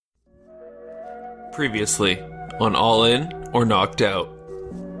Previously on All In or Knocked Out.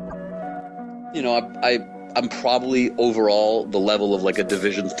 You know, I'm probably overall the level of like a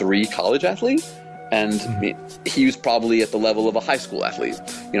Division III college athlete, and he was probably at the level of a high school athlete,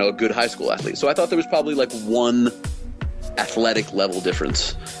 you know, a good high school athlete. So I thought there was probably like one athletic level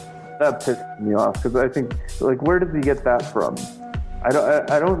difference. That pissed me off because I think, like, where did he get that from? I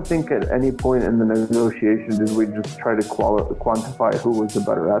don't think at any point in the negotiation did we just try to quantify who was the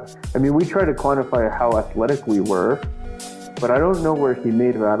better athlete. I mean, we tried to quantify how athletic we were, but I don't know where he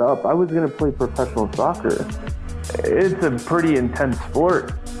made that up. I was going to play professional soccer. It's a pretty intense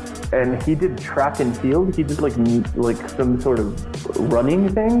sport. And he did track and field. He did like some sort of running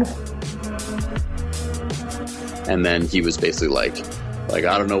thing. And then he was basically like, I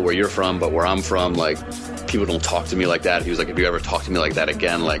don't know where you're from, but where I'm from, like, people don't talk to me like that. He was like, if you ever talk to me like that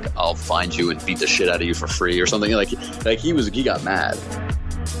again, like, I'll find you and beat the shit out of you for free or something. Like he got mad.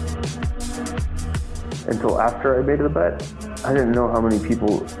 Until after I made the bet, I didn't know how many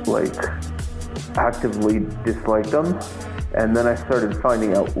people like actively disliked him. And then I started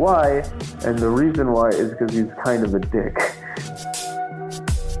finding out why, and the reason why is because he's kind of a dick.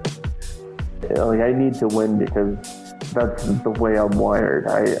 Like, I need to win because that's the way I'm wired.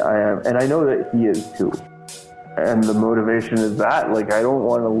 I am, and I know that he is too. And the motivation is that, like, I don't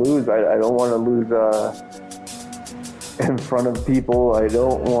want to lose. I don't want to lose in front of people. I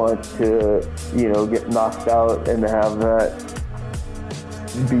don't want to, get knocked out and have that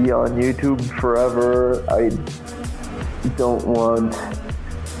be on YouTube forever. I don't want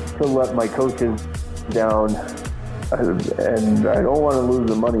to let my coaches down, and I don't want to lose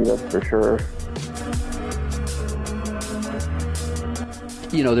the money, that's for sure.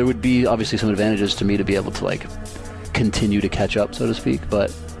 There would be obviously some advantages to me to be able to like continue to catch up, so to speak,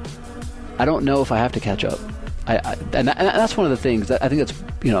 but I don't know if I have to catch up. And that's one of the things that I think that's,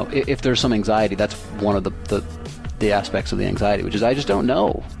 if there's some anxiety, that's one of the aspects of the anxiety, which is I just don't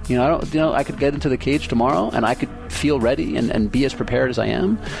know. I could get into the cage tomorrow and I could feel ready and be as prepared as I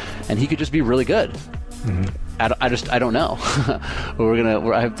am, and he could just be really good. Mm-hmm. I don't know. We're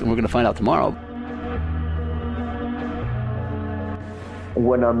gonna find out tomorrow.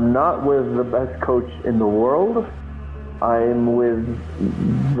 When I'm not with the best coach in the world, I'm with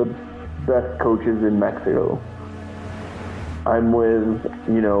the best coaches in Mexico. I'm with,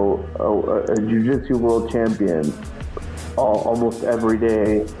 a jiu-jitsu world champion almost every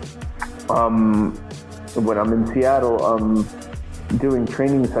day. When I'm in Seattle, I'm doing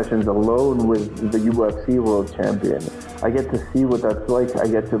training sessions alone with the UFC world champion. I get to see what that's like. I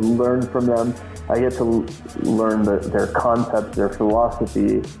get to learn from them. I get to learn their concepts, their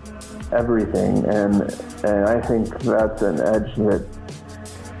philosophy, everything. And I think that's an edge that,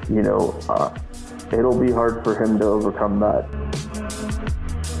 it'll be hard for him to overcome that.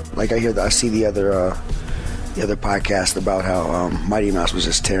 Like I see the other podcast about how Mighty Mouse was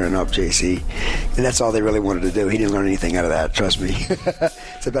just tearing up JC, and that's all they really wanted to do. He didn't learn anything out of that, trust me.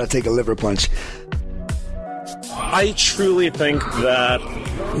 It's about to take a liver punch. I truly think that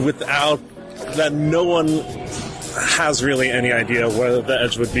no one has really any idea where the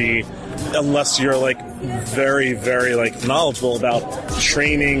edge would be unless you're like very, very like knowledgeable about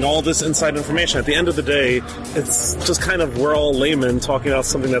training, all this inside information. At the end of the day, it's just kind of, we're all laymen talking about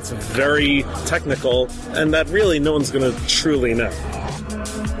something that's very technical and that really no one's going to truly know.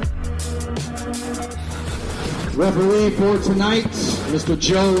 Referee for tonight, Mr.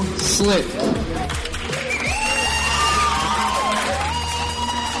 Joe Slick.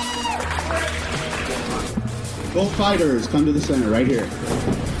 Both fighters come to the center, right here.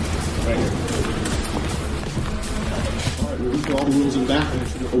 Right here. All right, we'll do all the rules in back.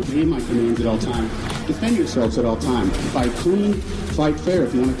 Obey my commands at all times. Defend yourselves at all times. Fight clean, fight fair.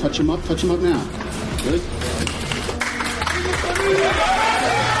 If you want to touch him up now. Good?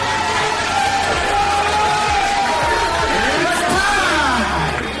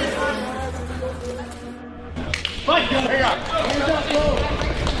 Fight! Here you go.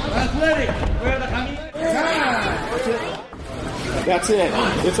 Athletic. That's it.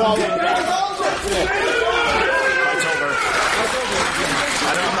 It's all over. That's it. It's over.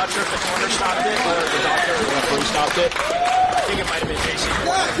 I'm not sure if the corner stopped it or the doctor or the referee stopped it. I think it might have been JC.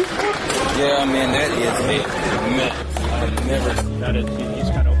 Yeah, man, that is it. I've never seen that. He's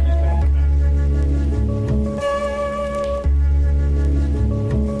kind of.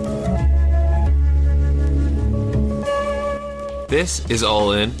 This is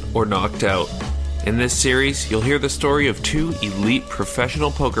All In or Knocked Out. In this series, you'll hear the story of two elite professional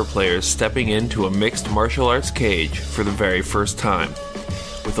poker players stepping into a mixed martial arts cage for the very first time.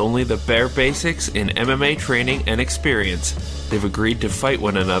 With only the bare basics in MMA training and experience, they've agreed to fight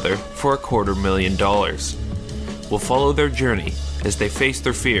one another for $250,000. We'll follow their journey as they face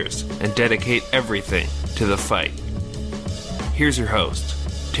their fears and dedicate everything to the fight. Here's your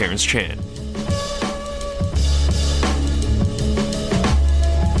host, Terrence Chan.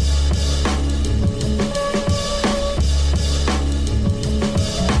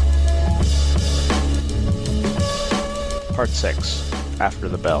 Part 6. After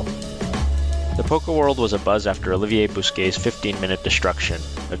the Bell. The poker world was abuzz after Olivier Busquet's 15-minute destruction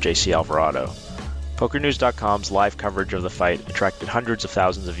of JC Alvarado. PokerNews.com's live coverage of the fight attracted hundreds of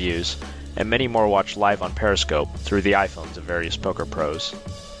thousands of views, and many more watched live on Periscope through the iPhones of various poker pros.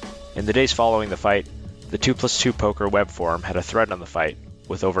 In the days following the fight, the 2+2 Poker web forum had a thread on the fight,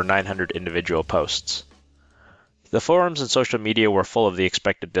 with over 900 individual posts. The forums and social media were full of the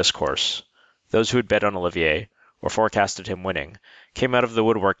expected discourse. Those who had bet on Olivier, or forecasted him winning, came out of the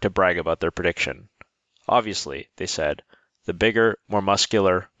woodwork to brag about their prediction. Obviously, they said, the bigger, more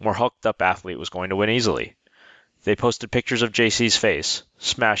muscular, more hulked-up athlete was going to win easily. They posted pictures of JC's face,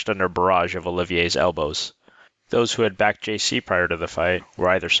 smashed under a barrage of Olivier's elbows. Those who had backed JC prior to the fight were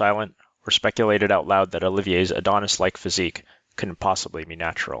either silent or speculated out loud that Olivier's Adonis-like physique couldn't possibly be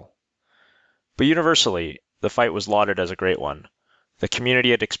natural. But universally, the fight was lauded as a great one. The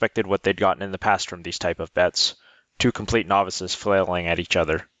community had expected what they'd gotten in the past from these type of bets, two complete novices flailing at each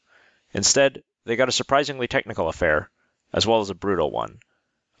other. Instead, they got a surprisingly technical affair, as well as a brutal one.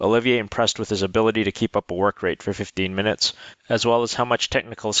 Olivier impressed with his ability to keep up a work rate for 15 minutes, as well as how much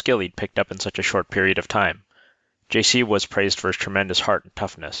technical skill he'd picked up in such a short period of time. JC was praised for his tremendous heart and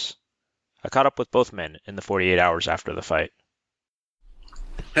toughness. I caught up with both men in the 48 hours after the fight.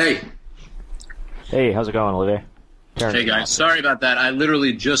 Hey. Hey, how's it going, Olivier? Terrence. Hey, guys. Sorry about that. I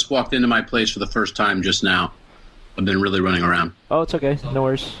literally just walked into my place for the first time just now. I've been really running around. Oh, it's okay. No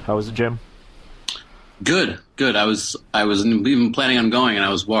worries. How was the gym? Good. I was even planning on going, and I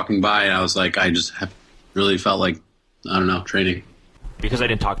was walking by, and I was like, really felt like, I don't know, training. Because I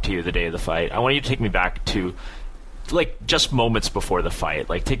didn't talk to you the day of the fight, I want you to take me back to, like, just moments before the fight.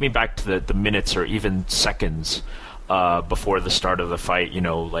 Like, take me back to the minutes or even seconds before the start of the fight, you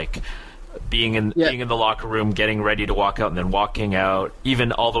know, like being in the locker room, getting ready to walk out, and then walking out,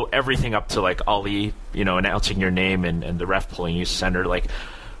 even although everything up to, like, Ali, you know, announcing your name and the ref pulling you center, like,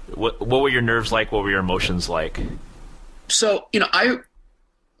 what were your nerves like? What were your emotions like? So, you know,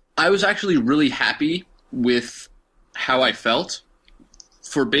 I was actually really happy with how I felt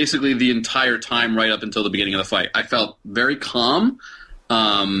for basically the entire time right up until the beginning of the fight. I felt very calm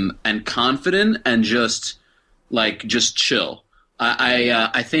and confident and just chill.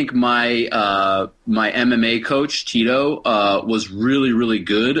 I think my MMA coach Tito was really, really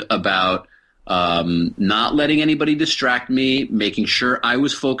good about not letting anybody distract me, making sure I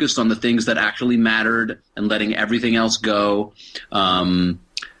was focused on the things that actually mattered and letting everything else go.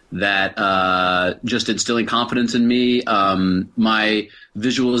 Just instilling confidence in me. My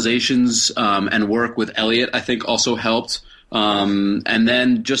visualizations and work with Elliot, I think, also helped. And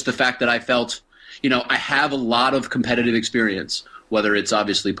then just the fact that I felt, you know, I have a lot of competitive experience, whether it's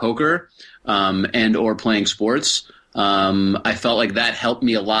obviously poker and or playing sports. I felt like that helped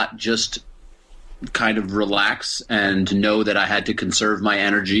me a lot, just kind of relax and know that I had to conserve my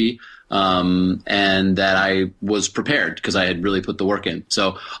energy and that I was prepared because I had really put the work in.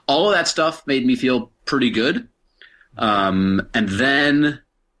 So all of that stuff made me feel pretty good. And then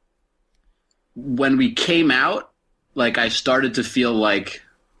when we came out, like, I started to feel like,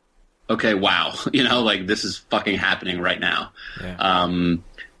 okay, wow, you know, like, this is fucking happening right now. Yeah.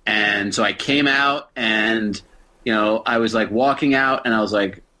 And so I came out and, you know, I was like walking out and I was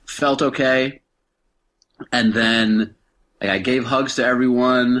like, felt okay. And then, like, I gave hugs to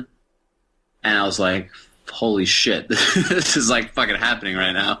everyone and I was like, holy shit, this is like fucking happening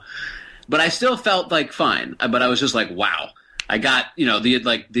right now. But I still felt like fine. But I was just like, wow. I got, you know,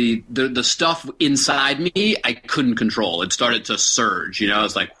 the stuff inside me I couldn't control. It started to surge, you know. I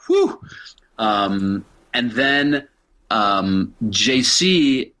was like, whew. And then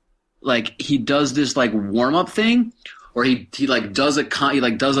JC, like, he does this like warm up thing, or he does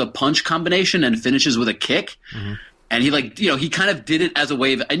a punch combination and finishes with a kick. Mm-hmm. And he, like, you know, he kind of did it as a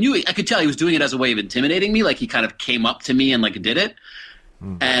way of, I could tell he was doing it as a way of intimidating me. Like, he kind of came up to me and, like, did it.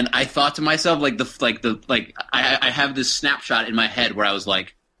 Mm. And I thought to myself, I have this snapshot in my head where I was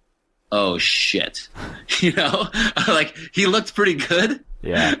like, oh shit, you know, like, he looked pretty good.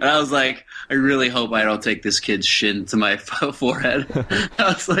 Yeah. And I was like, I really hope I don't take this kid's shin to my forehead. I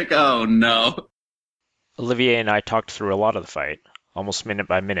was like, oh no. Olivier and I talked through a lot of the fight, almost minute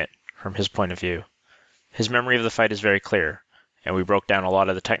by minute, from his point of view. His memory of the fight is very clear, and we broke down a lot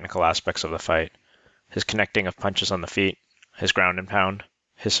of the technical aspects of the fight. His connecting of punches on the feet, his ground and pound,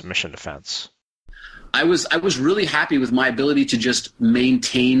 his submission defense. I was really happy with my ability to just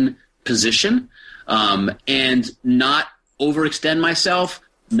maintain position and not overextend myself,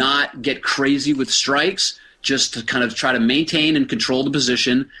 not get crazy with strikes, just to kind of try to maintain and control the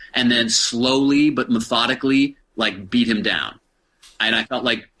position, and then slowly but methodically beat him down. And I felt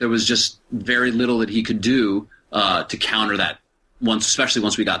like there was just very little that he could do to counter that especially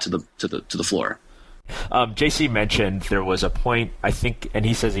once we got to the floor. JC mentioned there was a point, I think, and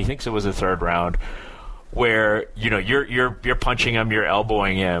he says he thinks it was the third round, where you're punching him, you're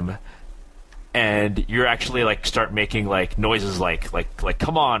elbowing him, and you're actually start making noises like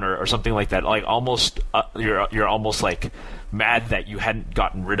come on or something like that, almost you're almost mad that you hadn't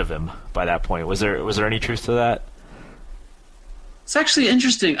gotten rid of him by that point. Was there any truth to that? It's actually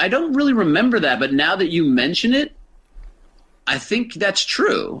interesting. I don't really remember that, but now that you mention it, I think that's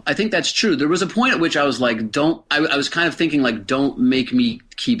true. There was a point at which I was like, I was kind of thinking don't make me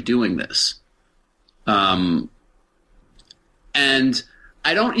keep doing this. And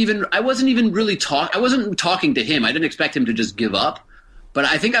I wasn't talking to him. I didn't expect him to just give up, but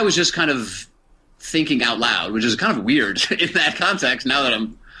I think I was just kind of thinking out loud, which is kind of weird in that context now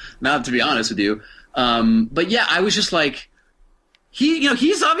to be honest with you. But yeah, I was just like,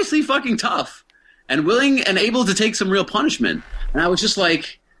 he's obviously fucking tough and willing and able to take some real punishment. And I was just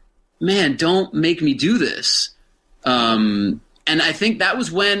like, man, don't make me do this. And I think that was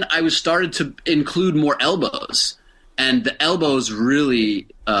when I was started to include more elbows. And the elbows really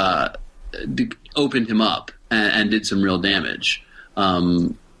opened him up and did some real damage.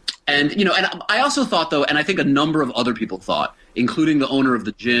 And I also thought, though, and I think a number of other people thought, including the owner of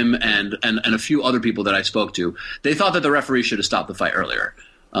the gym and a few other people that I spoke to, they thought that the referee should have stopped the fight earlier.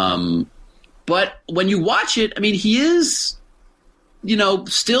 But when you watch it, I mean, he is,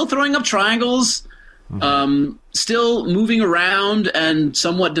 still throwing up triangles, still moving around and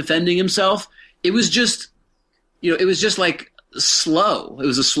somewhat defending himself. It was just, slow. It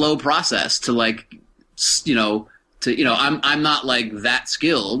was a slow process to I'm not that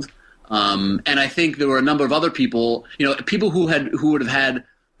skilled. And I think there were a number of other people, people who would have had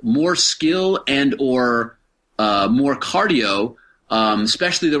more skill and or more cardio.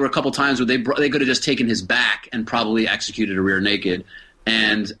 Especially there were a couple times where they could have just taken his back and probably executed a rear naked.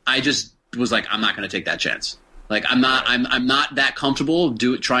 And I just was like, I'm not going to take that chance. I'm not that comfortable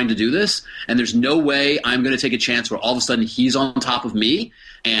trying to do this. And there's no way I'm going to take a chance where all of a sudden he's on top of me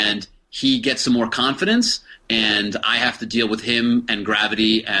and he gets some more confidence and I have to deal with him and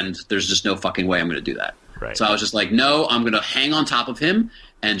gravity. And there's just no fucking way I'm going to do that. Right. So I was just like, no, I'm going to hang on top of him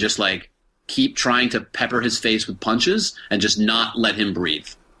and just keep trying to pepper his face with punches and just not let him breathe.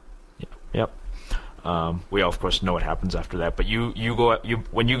 Yep. We all, of course, know what happens after that. But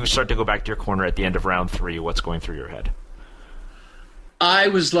when you start to go back to your corner at the end of round 3, what's going through your head? I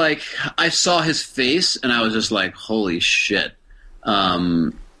was like, I saw his face and I was just like, holy shit.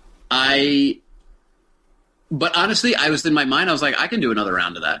 But honestly, I was in my mind, I was like, I can do another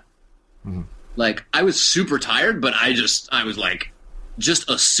round of that. Mm-hmm. I was super tired, but I was just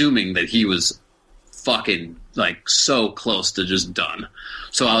assuming that he was fucking so close to just done.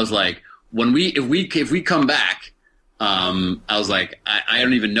 So I was like, if we come back, I was like, I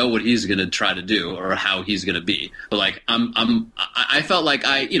don't even know what he's gonna try to do or how he's gonna be. But I felt like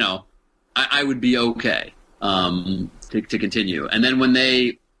I would be okay to continue. And then when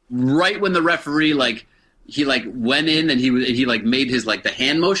the referee he went in and he made his the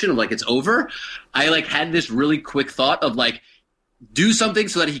hand motion of it's over, I had this really quick thought of do something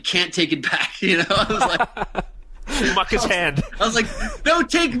so that he can't take it back, I was like, muck his hand. I was like, no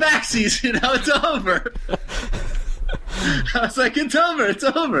take backsies, it's over. I was like, it's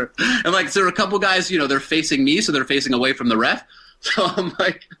over. And so a couple guys, they're facing me, so they're facing away from the ref. So I'm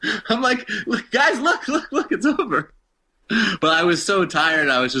like, look, guys, look, it's over. But I was so tired.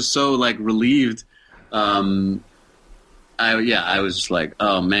 I was just so relieved. I was just like,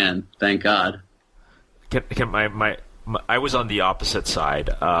 oh man, thank God. I was on the opposite side.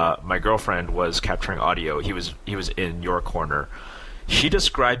 My girlfriend was capturing audio. He was in your corner. She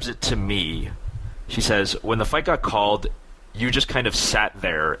describes it to me. She says, when the fight got called, you just kind of sat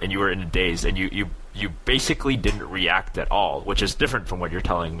there and you were in a daze and you basically didn't react at all, which is different from what you're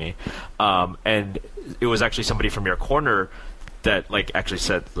telling me. And it was actually somebody from your corner that actually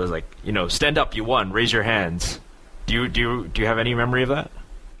said, stand up, you won, raise your hands. Do you have any memory of that?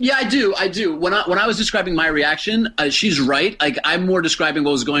 Yeah, I do. When I was describing my reaction, she's right. I'm more describing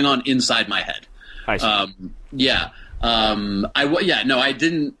what was going on inside my head. I see.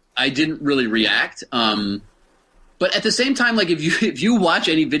 I didn't really react. But at the same time, like if you watch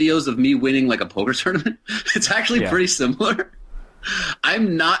any videos of me winning like a poker tournament, it's actually pretty similar.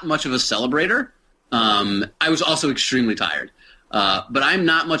 I'm not much of a celebrator. I was also extremely tired. But I'm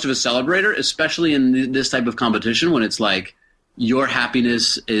not much of a celebrator, especially in this type of competition when it's like your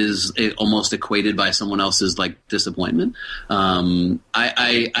happiness is almost equated by someone else's like disappointment. I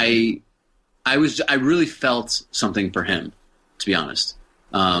really felt something for him, to be honest.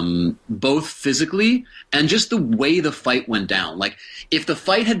 Both physically and just the way the fight went down. Like if the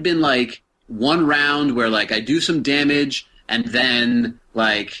fight had been like one round where like I do some damage and then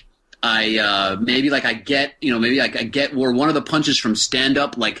like I get where one of the punches from stand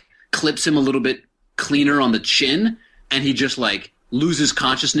up like clips him a little bit cleaner on the chin and he just like loses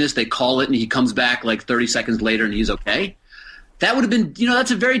consciousness. They call it and he comes back like 30 seconds later and he's okay. That would have been,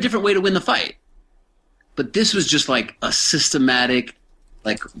 that's a very different way to win the fight. But this was just like a systematic,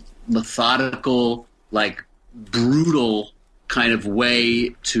 like methodical, like brutal kind of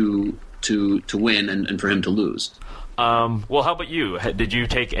way to win and for him to lose. Well, how about you? Did you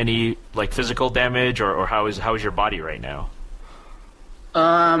take any like physical damage, or how is your body right now?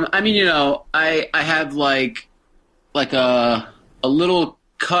 I mean, I have like a little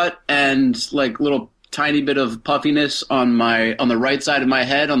cut and like little tiny bit of puffiness on the right side of my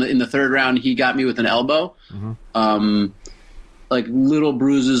head. In the third round, he got me with an elbow. Mm-hmm. Like little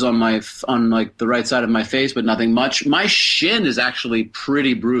bruises on like the right side of my face, but nothing much. My shin is actually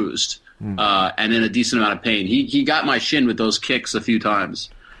pretty bruised. And in a decent amount of pain. He got my shin with those kicks a few times.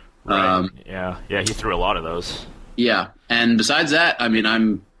 Right. Yeah, he threw a lot of those. Yeah, and besides that, I mean,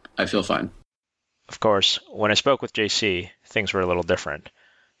 I feel fine. Of course, when I spoke with JC, things were a little different.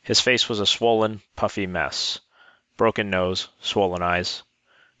 His face was a swollen, puffy mess. Broken nose, swollen eyes.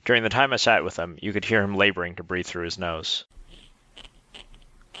 During the time I sat with him, you could hear him laboring to breathe through his nose.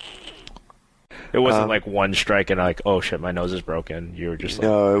 It wasn't like one strike and like, oh shit, my nose is broken. You were just like...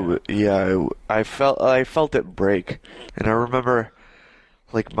 No, I felt it break. And I remember,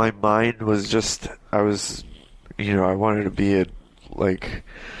 like, my mind was just, I wanted to be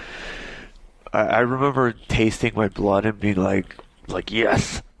I remember tasting my blood and being like,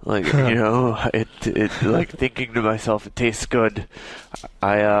 yes. Like, it like thinking to myself, it tastes good.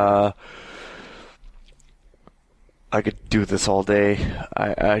 I could do this all day.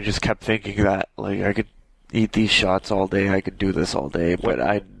 I just kept thinking that, like, I could eat these shots all day. I could do this all day. But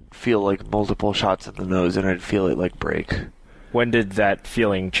I'd feel like multiple shots in the nose, and I'd feel it, like, break. When did that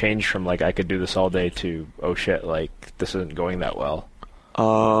feeling change from, like, I could do this all day to, oh shit, like, this isn't going that well?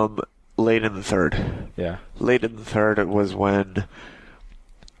 Late in the third. Yeah. Late in the third, it was when,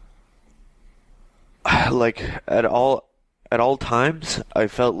 like, at all times, I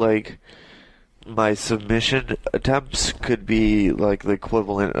felt like my submission attempts could be like the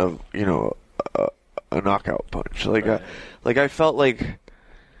equivalent of a knockout punch. Like right. I felt like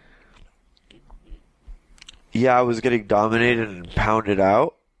I was getting dominated and pounded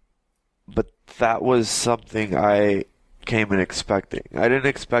out, but that was something I came in expecting. I didn't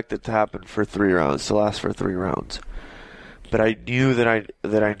expect it to happen for 3 rounds, to last for 3 rounds, but I knew that I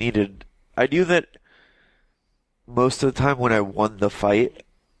knew that most of the time when I won the fight,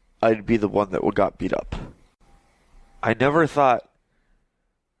 I'd be the one that got beat up. I never thought,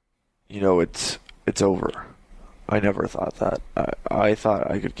 it's over. I never thought that. I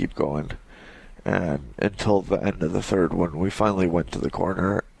thought I could keep going, and until the end of the third, when we finally went to the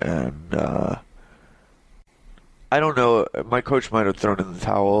corner, and I don't know. My coach might have thrown in the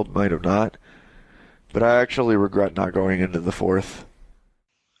towel, might have not, but I actually regret not going into the fourth.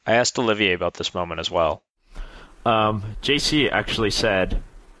 I asked Olivier about this moment as well. JC actually said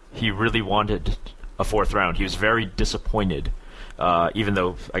he really wanted a 4th round. He was very disappointed, even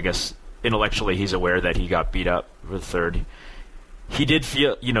though, I guess, intellectually he's aware that he got beat up for the third. He did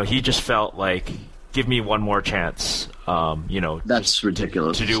feel, he just felt like, give me one more chance, That's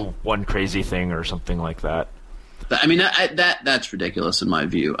ridiculous. To do one crazy thing or something like that. I mean, that's ridiculous in my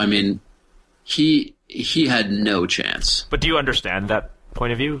view. I mean, he had no chance. But do you understand that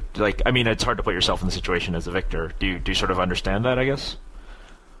point of view? Like, I mean, it's hard to put yourself in the situation as a victor. Do you sort of understand that, I guess?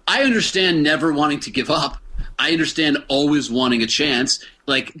 I understand never wanting to give up. I understand always wanting a chance.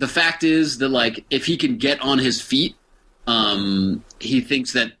 Like, the fact is that, like, if he can get on his feet, he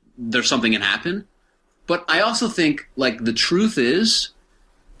thinks that there's something can happen. But I also think, like, the truth is,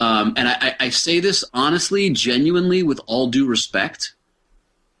 and I say this honestly, genuinely, with all due respect,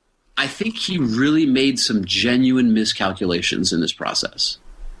 I think he really made some genuine miscalculations in this process.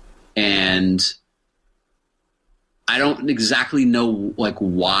 And I don't exactly know, like,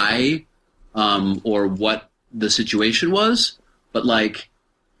 why or what the situation was, but, like,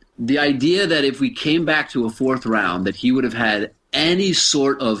 the idea that if we came back to a fourth round, that he would have had any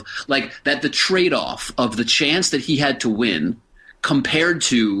sort of, like, that the trade-off of the chance that he had to win compared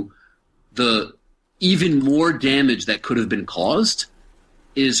to the even more damage that could have been caused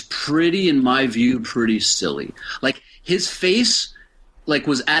is pretty, in my view, pretty silly. Like, his face, like,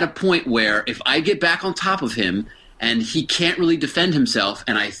 was at a point where if I get back on top of him and he can't really defend himself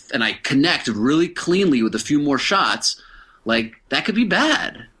and I connect really cleanly with a few more shots, like, that could be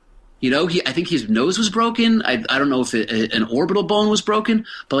bad. You know, I think his nose was broken. I don't know if an orbital bone was broken,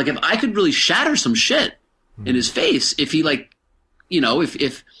 but, like, if I could really shatter some shit in his face, if he, like, you know,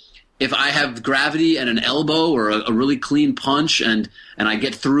 if I have gravity and an elbow or a really clean punch and I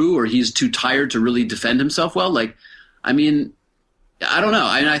get through, or he's too tired to really defend himself well, like, I mean, I don't know.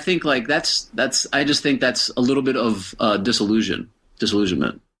 I think, like, I just think that's a little bit of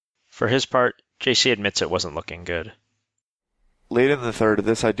disillusionment. For his part, JC admits it wasn't looking good. Late in the third,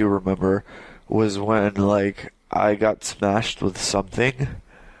 this I do remember, was when, like, I got smashed with something,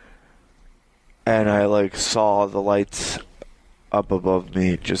 and I, like, saw the lights up above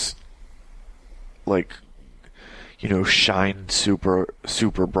me just, like, you know, shine super,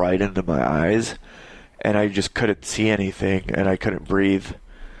 super bright into my eyes, and I just couldn't see anything, and I couldn't breathe,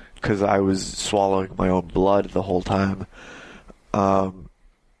 because I was swallowing my own blood the whole time.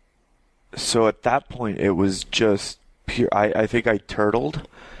 So at that point, it was just pure. I think I turtled.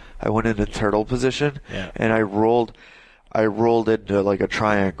 I went into turtle position, and I rolled into, like, a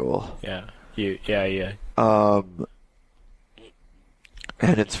triangle. Yeah. And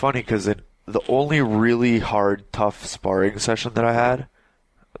it's funny because the only really hard, tough sparring session that I had,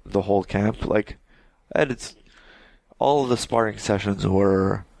 the whole camp, like, and it's all of the sparring sessions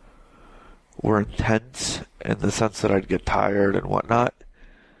were intense in the sense that I'd get tired and whatnot.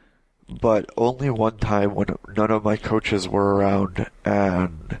 But only one time when none of my coaches were around,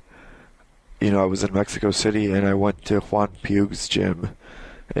 and, you know, I was in Mexico City and I went to Juan Puig's gym,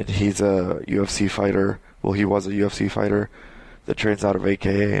 and he's a UFC fighter. Well, he was a UFC fighter that trains out of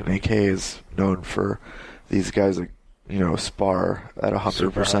AKA, and AKA is known for these guys that, you know, spar at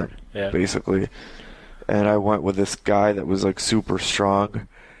 100%, basically. And I went with this guy that was, like, super strong.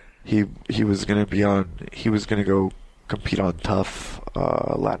 He was gonna go compete on Tough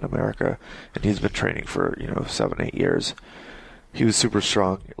Latin America, and he's been training for, you know, 7-8 years. He was super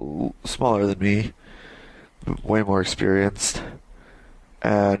strong, smaller than me, but way more experienced,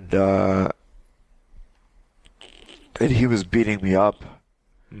 and he was beating me up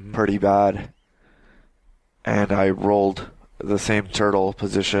pretty bad, and I rolled the same turtle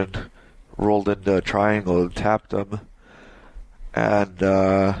position, rolled into a triangle and tapped him, and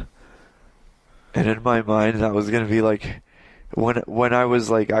in my mind that was going to be like, when I was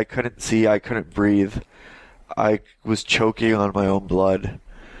like, I couldn't see, I couldn't breathe, I was choking on my own blood,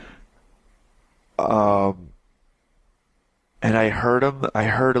 and I heard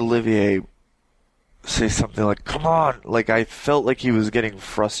Olivier say something like, "Come on!" Like, I felt like he was getting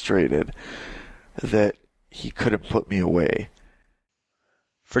frustrated that he couldn't put me away.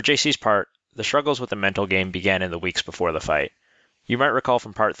 For JC's part, the struggles with the mental game began in the weeks before the fight. You might recall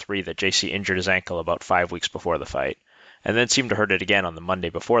from part 3 that JC injured his ankle about 5 weeks before the fight, and then seemed to hurt it again on the Monday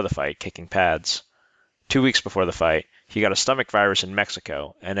before the fight, kicking pads. 2 weeks before the fight, he got a stomach virus in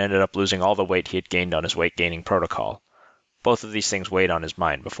Mexico, and ended up losing all the weight he had gained on his weight-gaining protocol. Both of these things weighed on his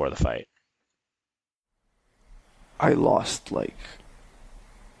mind before the fight. I lost, like,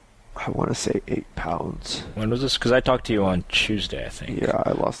 I want to say 8 pounds. When was this? Because I talked to you on Tuesday, I think. Yeah,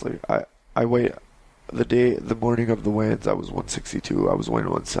 I lost, like, I weighed, the morning of the weigh-ins, I was 162. I was weighing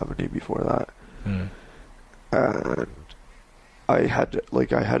 170 before that. And I had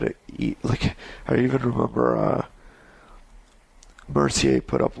to eat, like, I even remember Mercier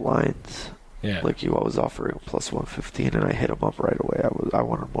put up lines. Yeah. Like, he was offering plus 115, and I hit him up right away. I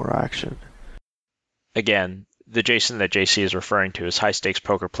wanted more action. Again, the Jason that JC is referring to is high-stakes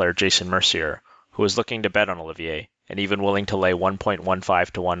poker player Jason Mercier, who was looking to bet on Olivier, and even willing to lay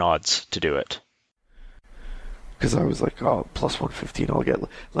 1.15 to 1 odds to do it. Because I was like, oh, plus 115, I'll get,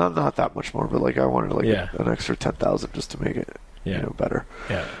 not that much more, but, like, I wanted, like, an extra 10,000 just to make it, you know, better.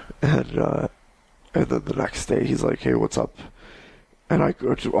 Yeah. And then the next day, he's like, hey, what's up? And I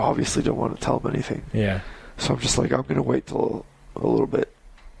obviously don't want to tell him anything. Yeah. So I'm just like, I'm going to wait till a little bit.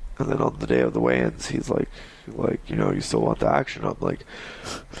 And then on the day of the weigh-ins, he's like, you know, you still want the action? I'm like,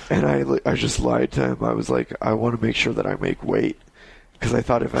 and I just lied to him. I was like, I want to make sure that I make weight. Because I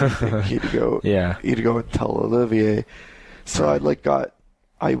thought if anything, he'd go and tell Olivier. So I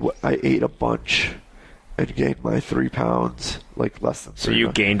ate a bunch and gained my 3 pounds, like, less than 3 So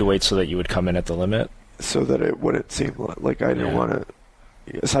you gained weight so that you would come in at the limit? So that it wouldn't seem like I didn't want to,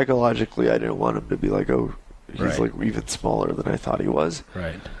 psychologically, I didn't want him to be like, oh, he's Right. like even smaller than I thought he was.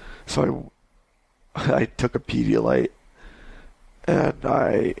 Right. So I took a Pedialyte, and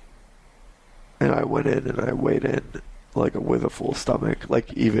I went in and I weighed in like with a full stomach.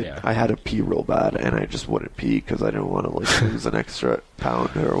 Like even I had to pee real bad, and I just wouldn't pee because I didn't want to like lose an extra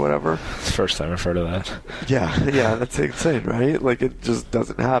pound or whatever. It's the first time I've heard of that. Yeah, that's insane, right? Like it just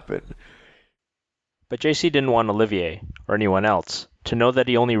doesn't happen. But JC didn't want Olivier, or anyone else, to know that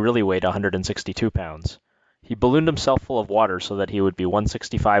he only really weighed 162 pounds. He ballooned himself full of water so that he would be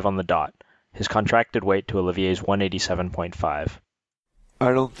 165 on the dot, his contracted weight to Olivier's 187.5.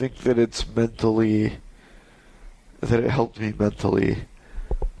 I don't think that it helped me mentally.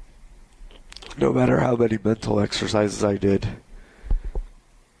 No matter how many mental exercises I did,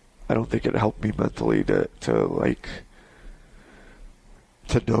 I don't think it helped me mentally to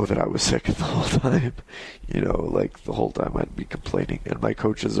know that I was sick the whole time. You know, like the whole time I'd be complaining. And my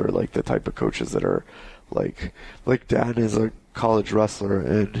coaches are like the type of coaches that are like Dan is a college wrestler,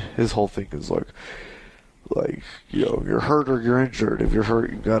 and his whole thing is like, you know, you're hurt or you're injured. If you're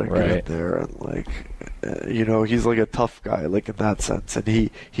hurt, you gotta get in there. And you know, he's like a tough guy, like in that sense. And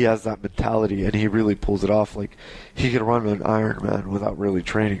he has that mentality, and he really pulls it off. Like he can run an Ironman without really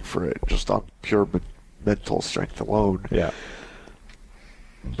training for it, just on pure mental strength alone. Yeah.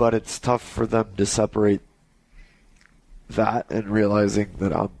 But it's tough for them to separate that and realizing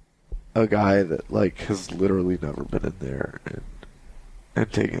that I'm a guy that like has literally never been in there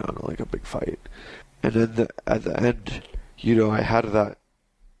and taking on like a big fight. And then at the end, you know, I had that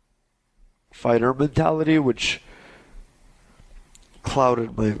fighter mentality, which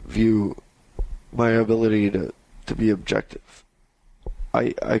clouded my view, my ability to be objective.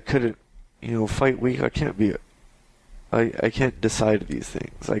 I couldn't, you know, fight week. I can't be. I can't decide these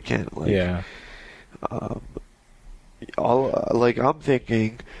things. I can't like. Yeah. I'm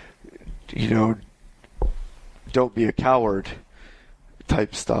thinking, you know, don't be a coward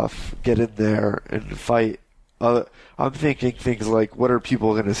type stuff. Get in there and fight. I'm thinking things like, what are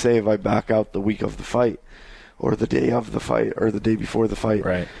people going to say if I back out the week of the fight, or the day of the fight, or the day before the fight,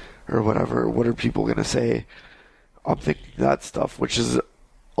 right, or whatever? What are people going to say? I'm thinking that stuff, which is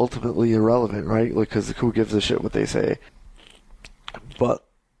ultimately irrelevant, right? Like, because who gives a shit what they say? But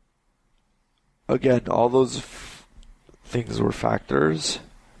again, all those things were factors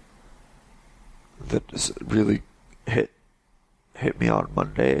that really hit me on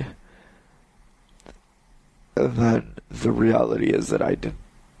Monday. And then the reality is that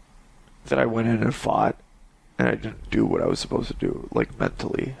I went in and fought, and I didn't do what I was supposed to do, like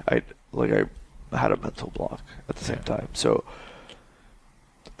mentally. I had a mental block at the same time. So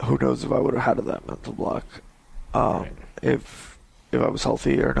who knows if I would have had that mental block, if I was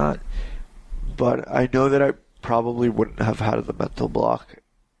healthy or not. But I know that I probably wouldn't have had the mental block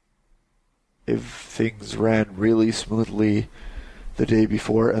if things ran really smoothly the day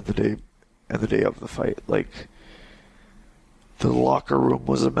before and the day of the fight. Like, the locker room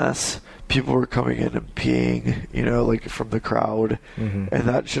was a mess. People were coming in and peeing, you know, like from the crowd, and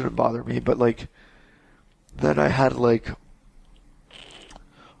that shouldn't bother me. But like, then I had like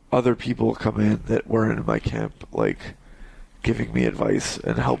other people come in that weren't in my camp, like giving me advice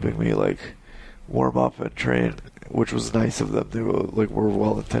and helping me like warm up and train, which was nice of them. They were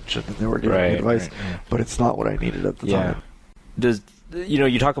well intentioned and they were giving me advice, but it's not what I needed at the time. Does, you know,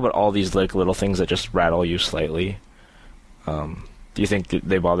 you talk about all these like little things that just rattle you slightly. Do you think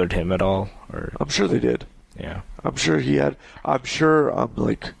they bothered him at all? Or I'm sure they did. Yeah, I'm sure he had. I'll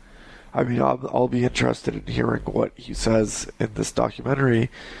be interested in hearing what he says in this documentary.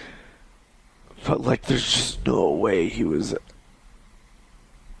 But like, there's just no way he was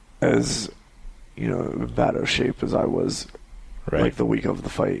as, you know, in bad of shape as I was, like the week of the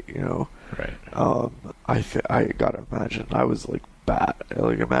fight. You know, I gotta imagine I was like bad.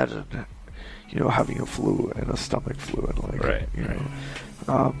 Like, imagine, you know, having a flu and a stomach flu and like, you know,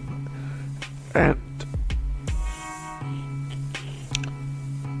 and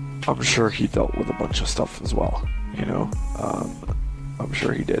I'm sure he dealt with a bunch of stuff as well. You know, I'm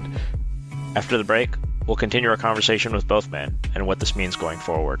sure he did. After the break, we'll continue our conversation with both men and what this means going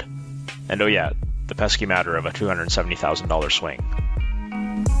forward. And oh yeah, the pesky matter of a $270,000 swing.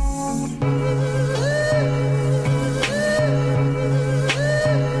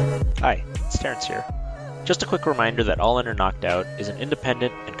 Hi, it's Terrence here. Just a quick reminder that All In or Knocked Out is an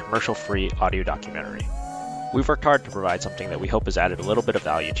independent and commercial-free audio documentary. We've worked hard to provide something that we hope has added a little bit of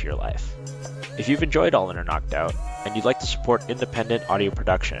value to your life. If you've enjoyed All In or Knocked Out, and you'd like to support independent audio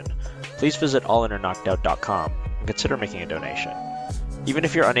production, please visit allinorknockedout.com and consider making a donation. Even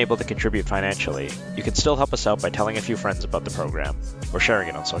if you're unable to contribute financially, you can still help us out by telling a few friends about the program or sharing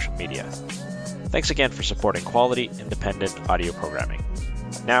it on social media. Thanks again for supporting quality, independent audio programming.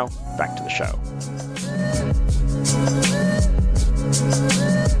 Now, back to the show.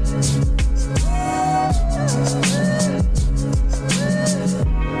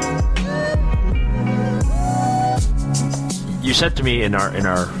 You said to me in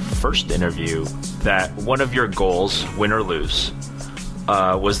our first interview that one of your goals, win or lose,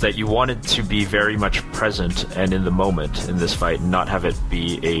 was that you wanted to be very much present and in the moment in this fight, and not have it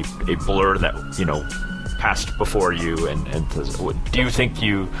be a blur that passed before you. And do you think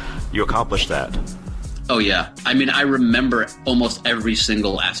you accomplished that? Oh yeah, I mean, I remember almost every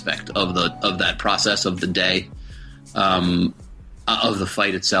single aspect of that process of the day, of the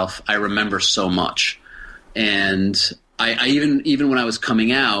fight itself. I remember so much, and I even when I was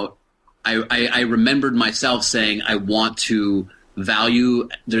coming out, I remembered myself saying I want to value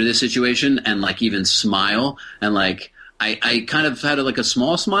this situation and like even smile, and like I kind of had a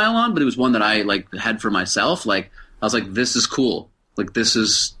small smile on, but it was one that I like had for myself. Like I was like, this is cool. Like this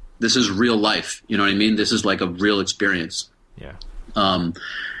is real life. You know what I mean? This is like a real experience. Yeah. And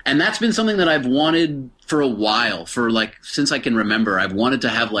that's been something that I've wanted for a while, since I can remember. I've wanted to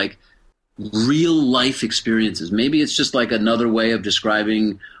have like real life experiences. Maybe it's just like another way of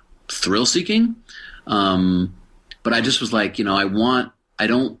describing thrill seeking. But I just was like, I want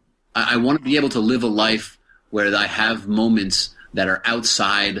to be able to live a life where I have moments that are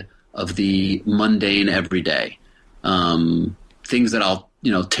outside of the mundane everyday. Things that I'll,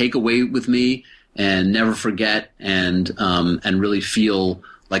 take away with me and never forget, and really feel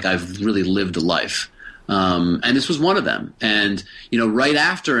like I've really lived a life. And this was one of them. And, right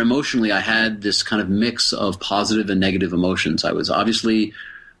after, emotionally, I had this kind of mix of positive and negative emotions. I was obviously,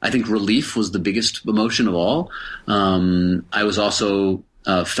 I think relief was the biggest emotion of all. I was also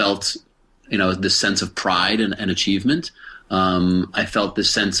felt, this sense of pride and achievement. I felt this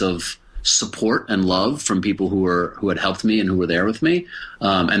sense of support and love from people who had helped me and who were there with me.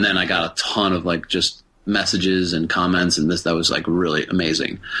 And then I got a ton of like just messages and comments, and that was like really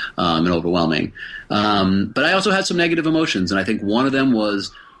amazing and overwhelming. But I also had some negative emotions, and I think one of them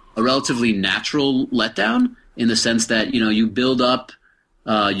was a relatively natural letdown, in the sense that you build up,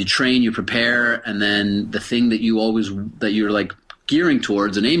 you train, you prepare, and then the thing that you're like gearing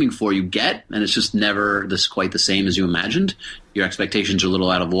towards and aiming for, you get, and it's just never quite the same as you imagined. Your expectations are a little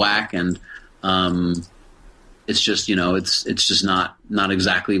out of whack, and it's just it's just not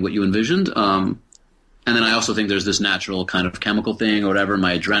exactly what you envisioned. And then I also think there's this natural kind of chemical thing or whatever.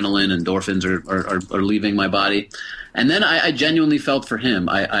 My adrenaline, endorphins are leaving my body. And then I genuinely felt for him.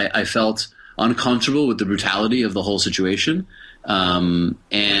 I felt uncomfortable with the brutality of the whole situation. And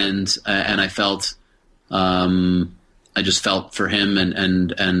I felt, I just felt for him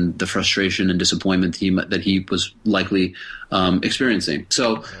and the frustration and disappointment that he was likely experiencing.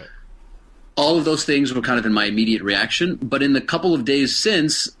 So all of those things were kind of in my immediate reaction. But in the couple of days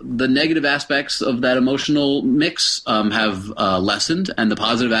since, the negative aspects of that emotional mix have lessened, and the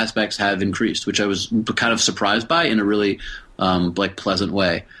positive aspects have increased, which I was kind of surprised by in a really pleasant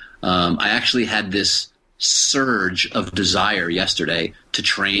way. I actually had this surge of desire yesterday to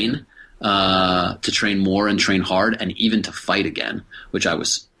train more and train hard, and even to fight again, which I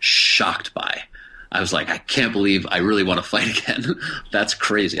was shocked by. I was like, I can't believe I really want to fight again. That's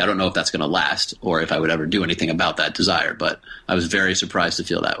crazy. I don't know if that's going to last or if I would ever do anything about that desire, but I was very surprised to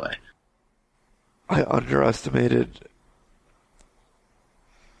feel that way. I underestimated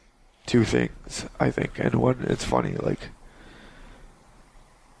two things, I think. And one, it's funny,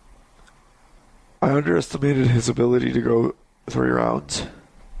 I underestimated his ability to go 3 rounds.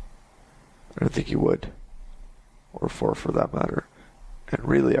 I don't think he would. Or 4 for that matter. And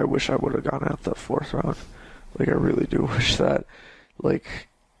really, I wish I would have gone out that 4th round. I really do wish that.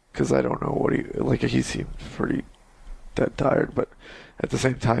 Because I don't know what he seemed pretty dead tired. But at the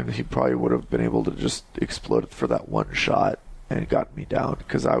same time, he probably would have been able to just explode for that one shot and got me down,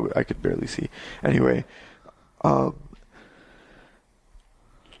 because I could barely see. Anyway, I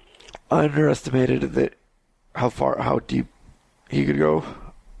underestimated how deep he could go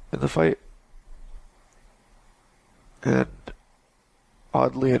in the fight. And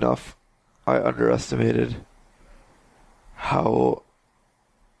oddly enough, I underestimated how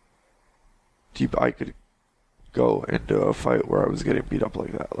deep I could go into a fight where I was getting beat up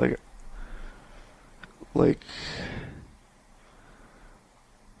like that.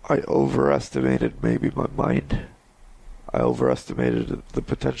 I overestimated maybe my mind. I overestimated the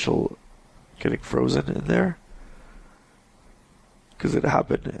potential getting frozen in there, because it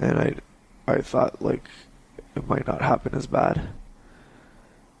happened, and I thought it might not happen as bad.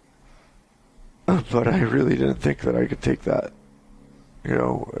 but I really didn't think that I could take that. You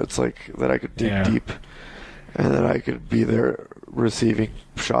know, it's like that I could dig deep, and that I could be there receiving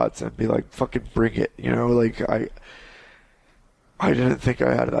shots and be like, fucking bring it. You know, like I didn't think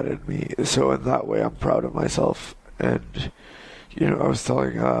I had that in me. So in that way, I'm proud of myself. And, you know, I was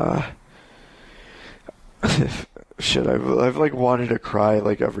telling, shit, I've like wanted to cry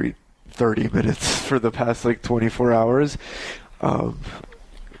like every 30 minutes for the past like 24 hours.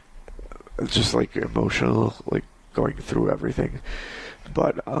 It's just like emotional, like going through everything.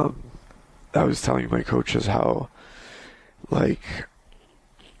 But I was telling my coaches how, like,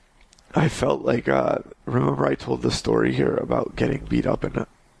 I felt like, remember I told the story here about getting beat up in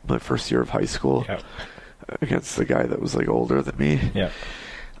my first year of high school against the guy that was like older than me. Yeah.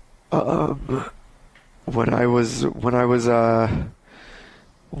 When I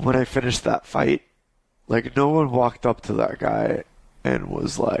finished that fight, like no one walked up to that guy and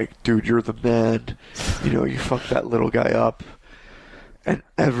was like, dude, you're the man. You know, you fucked that little guy up. And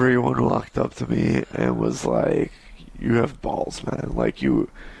everyone walked up to me and was like, you have balls, man. Like you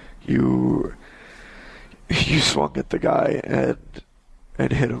swung at the guy and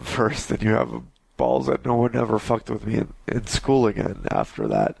hit him first, and you have balls that no one ever fucked with me in school again after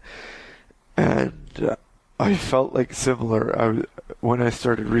that. And I felt like similar when I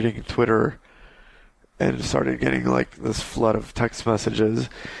started reading Twitter and started getting like this flood of text messages.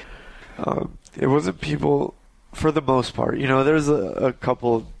 It wasn't people, for the most part. You know, there's a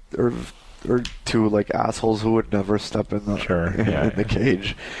couple or two like assholes who would never step in the the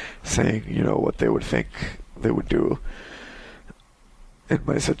cage, saying, you know, what they would think they would do in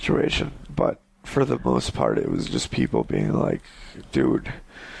my situation. But for the most part, it was just people being like, dude,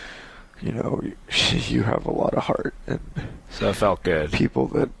 you know, you have a lot of heart. And so it felt good. People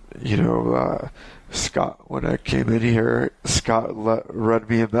that, you know, Scott, when I came in here, Scott read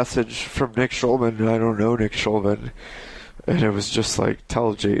me a message from Nick Schulman, and I don't know Nick Schulman, and it was just like,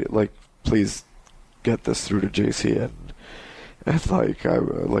 tell Jay, like, please get this through to JC, and like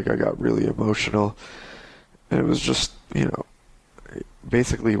I got really emotional, and it was just, you know,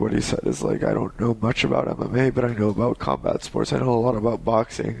 basically what he said is like, I don't know much about MMA, but I know about combat sports. I know a lot about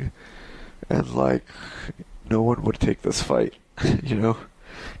boxing, and like, no one would take this fight, you know.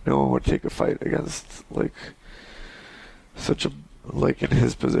 No one would take a fight against, like, such a, like, in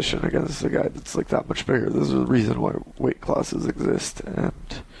his position against a guy that's, like, that much bigger. There's a reason why weight classes exist,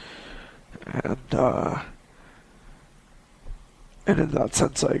 and in that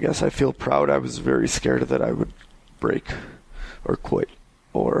sense, I guess I feel proud. I was very scared that I would break or quit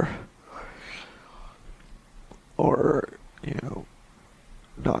or you know,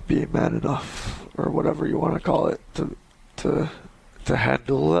 not be man enough or whatever you want to call it to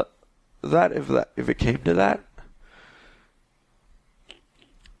handle that if it came to that.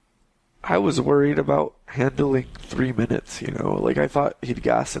 I was worried about handling 3 minutes, you know, like I thought he'd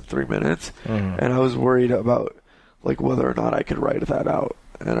gas in 3 minutes, and I was worried about like whether or not I could write that out,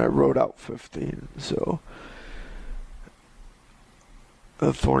 and I wrote out 15. So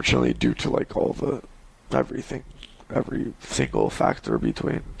unfortunately, due to like every single factor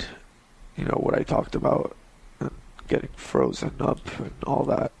between, you know, what I talked about and getting frozen up and all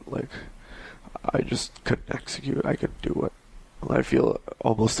that, like I just couldn't execute. I couldn't do it. I feel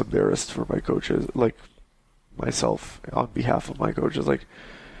almost embarrassed for my coaches, like myself, on behalf of my coaches. Like,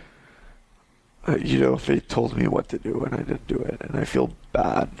 you know, if they told me what to do and I didn't do it, and I feel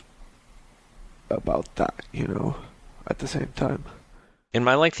bad about that, you know, at the same time. In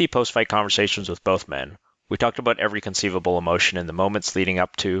my lengthy post-fight conversations with both men, we talked about every conceivable emotion in the moments leading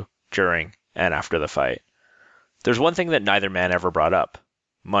up to, during, and after the fight. There's one thing that neither man ever brought up: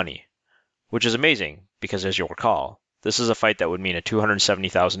 money. Which is amazing, because as you'll recall, this is a fight that would mean a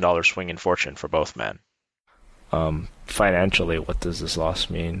 $270,000 swing in fortune for both men. Financially, what does this loss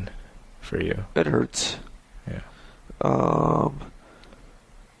mean for you? It hurts. Yeah.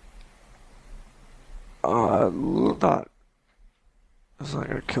 It's not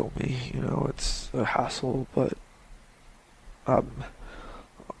gonna kill me, you know. It's a hassle, but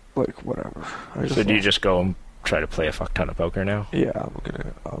like whatever. So do you just go and try to play a fuck ton of poker now? Yeah, I'm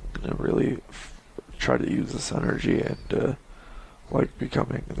gonna really try to use this energy and like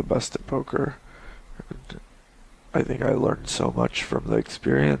becoming the best at poker. And I think I learned so much from the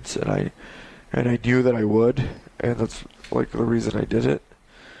experience, and I knew that I would, and that's like the reason I did it.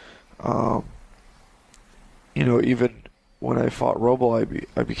 You know, even when I fought Roble,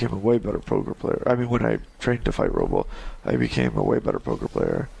 I became a way better poker player. I mean, when I trained to fight Roble, I became a way better poker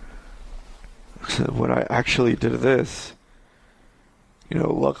player. When I actually did this, you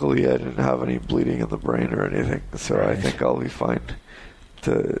know, luckily I didn't have any bleeding in the brain or anything, so right. I think I'll be fine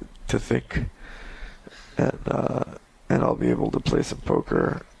to think and I'll be able to play some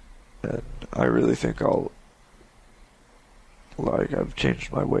poker, and I really think I've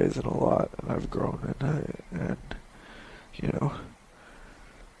changed my ways in a lot, and I've grown, and you know,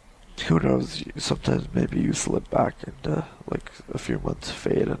 who knows, sometimes maybe you slip back into like a few months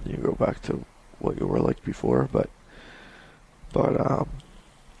fade and you go back to what you were like before, but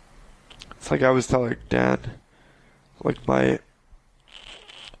it's like I was telling Dan, like I'm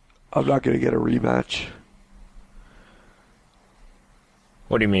not going to get a rematch.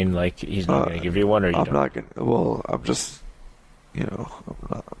 What do you mean, like he's not going to give you one, or you don't? Not going to, well, I'm just, you know,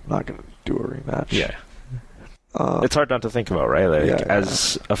 I'm not going to do a rematch. Yeah. It's hard not to think about, right? Like,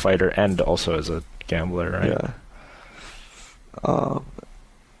 as a fighter and also as a gambler, right? Yeah.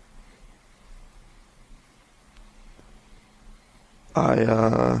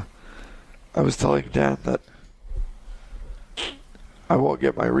 I was telling Dan that I won't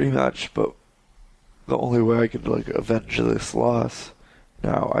get my rematch, but the only way I can like avenge this loss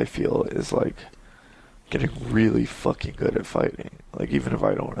now, I feel, is like getting really fucking good at fighting. Like, even if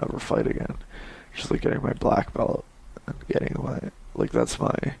I don't ever fight again, just like getting my black belt and getting my, like, that's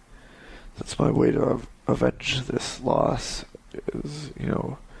my way to avenge this loss, is, you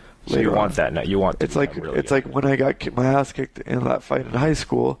know. So you want that now? You want? It's like when I got my ass kicked in that fight in high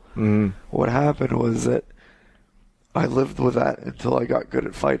school. Mm-hmm. What happened was that I lived with that until I got good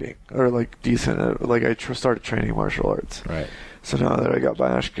at fighting, or like decent at, like I started training martial arts. Right. So now that I got my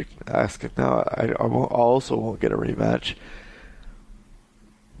ass kicked, now I also won't get a rematch.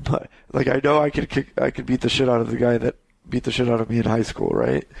 But like I know I could beat the shit out of the guy that beat the shit out of me in high school,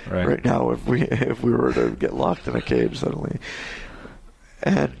 right? Right now, if we were to get locked in a cage suddenly.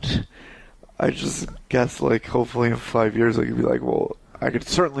 And I just guess, like, hopefully in 5 years I could be like, well, I could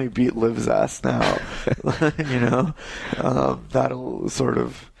certainly beat Liv's ass now, you know. That'll sort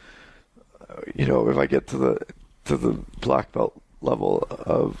of, you know, if I get to the black belt level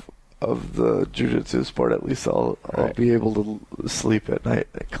of the jiu-jitsu sport, at least I'll be able to sleep at night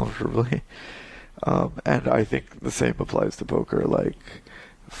comfortably. And I think the same applies to poker, like,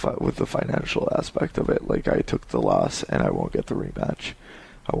 with the financial aspect of it. Like, I took the loss and I won't get the rematch.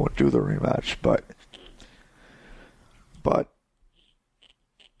 I won't do the rematch, but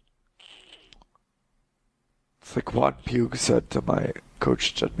it's like Juan Pugh said to my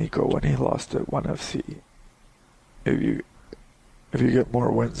coach Janmiko when he lost at 1FC. If you get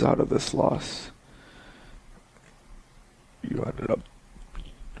more wins out of this loss, you ended up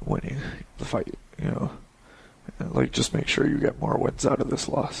winning the fight, you know. And like, just make sure you get more wins out of this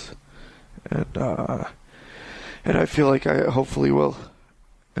loss, and I feel like I hopefully will.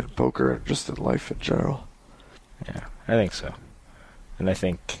 In poker and just in life in general. Yeah, I think so. And I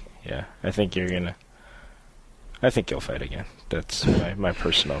think you'll fight again. That's my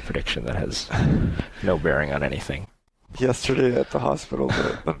personal prediction that has no bearing on anything. Yesterday at the hospital,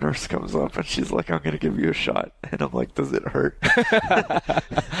 the nurse comes up and she's like, I'm going to give you a shot. And I'm like, does it hurt?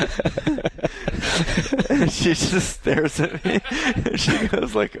 And she just stares at me. And she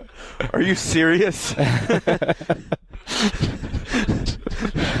goes like, are you serious?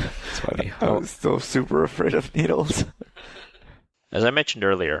 It's funny. I was still super afraid of needles. As I mentioned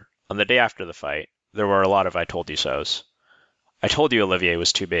earlier, on the day after the fight, there were a lot of I told you so's. I told you Olivier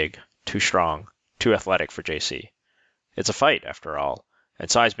was too big, too strong, too athletic for JC. It's a fight, after all,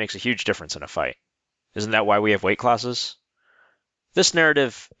 and size makes a huge difference in a fight. Isn't that why we have weight classes? This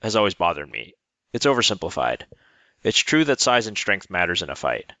narrative has always bothered me. It's oversimplified. It's true that size and strength matters in a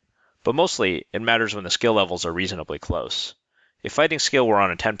fight, but mostly it matters when the skill levels are reasonably close. If fighting skill were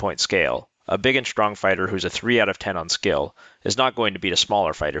on a 10-point scale, a big and strong fighter who's a 3 out of 10 on skill is not going to beat a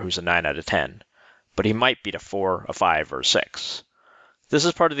smaller fighter who's a 9 out of 10, but he might beat a 4, a 5, or a 6. This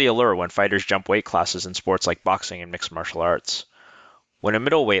is part of the allure when fighters jump weight classes in sports like boxing and mixed martial arts. When a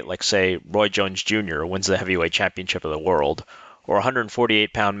middleweight like, say, Roy Jones Jr. wins the heavyweight championship of the world, or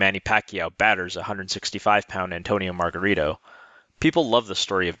 148-pound Manny Pacquiao batters 165-pound Antonio Margarito, people love the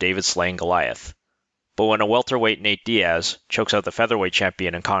story of David slaying Goliath. But when a welterweight Nate Diaz chokes out the featherweight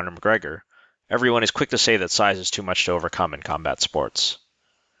champion in Conor McGregor, everyone is quick to say that size is too much to overcome in combat sports.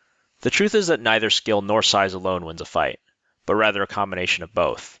 The truth is that neither skill nor size alone wins a fight, but rather a combination of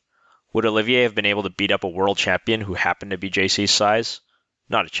both. Would Olivier have been able to beat up a world champion who happened to be JC's size?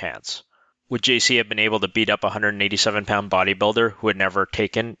 Not a chance. Would JC have been able to beat up a 187-pound bodybuilder who had never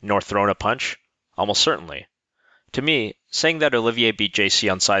taken nor thrown a punch? Almost certainly. To me, saying that Olivier beat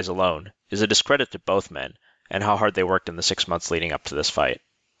JC on size alone is a discredit to both men and how hard they worked in the 6 months leading up to this fight.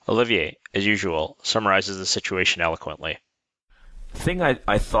 Olivier, as usual, summarizes the situation eloquently. The thing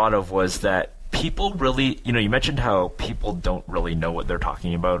I thought of was that people really, you mentioned how people don't really know what they're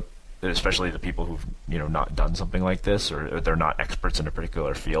talking about especially the people who've not done something like this, or they're not experts in a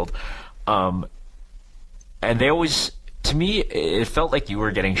particular field. And they always, to me, it felt like you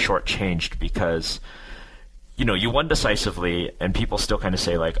were getting shortchanged because you won decisively, and people still kind of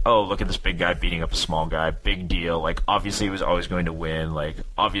say, like, oh, look at this big guy beating up a small guy, big deal. Like, obviously he was always going to win. Like,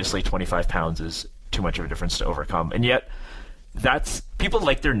 obviously 25 pounds is too much of a difference to overcome. And yet, people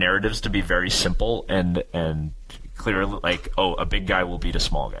like their narratives to be very simple and clearly, like, oh, a big guy will beat a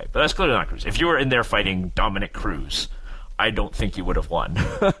small guy. But that's clearly not Cruz. If you were in there fighting Dominic Cruz, I don't think you would have won.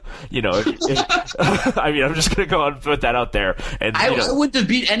 I mean, I'm just going to go out and put that out there. And I wouldn't have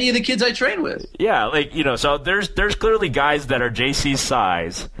beat any of the kids I train with. Yeah, like, so there's clearly guys that are JC's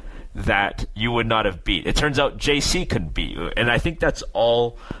size that you would not have beat. It turns out JC couldn't beat you. And I think that's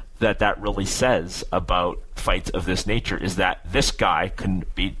all that really says about fights of this nature, is that this guy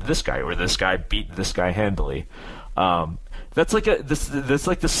couldn't beat this guy, or this guy beat this guy handily. That's like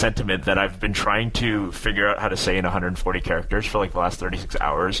the sentiment that I've been trying to figure out how to say in 140 characters for like the last 36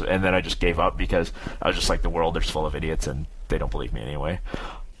 hours, and then I just gave up because I was just like, the world is full of idiots and they don't believe me anyway.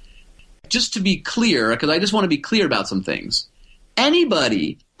 Just to be clear, because I just want to be clear about some things.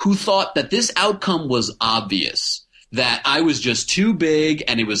 Anybody who thought that this outcome was obvious, that I was just too big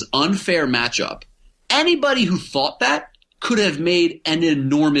and it was unfair matchup, anybody who thought that could have made an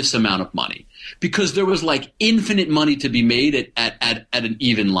enormous amount of money. Because there was like infinite money to be made at an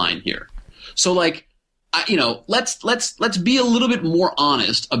even line here. So like, let's be a little bit more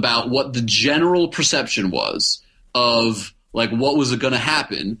honest about what the general perception was of like what was going to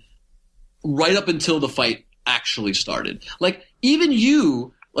happen right up until the fight actually started. Like even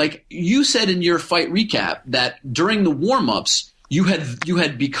you said in your fight recap that during the warm-ups you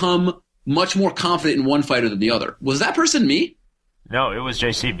had become much more confident in one fighter than the other. Was that person me? No, it was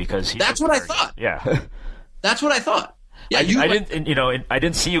JC because that's what I thought. Yeah, that's what I thought. Yeah, I didn't. I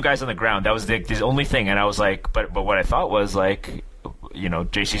didn't see you guys on the ground. That was the only thing, and I was like, but what I thought was like,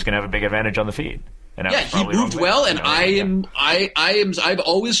 JC's gonna have a big advantage on the feet. And yeah, he moved well, and I've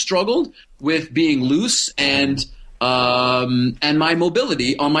always struggled with being loose and my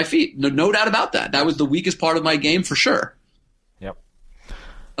mobility on my feet. No doubt about that. That was the weakest part of my game for sure. Yep.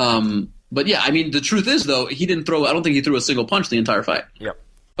 But yeah, I mean, the truth is though, I don't think he threw a single punch the entire fight. Yep.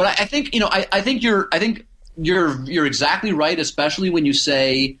 But I think, I think you're exactly right, especially when you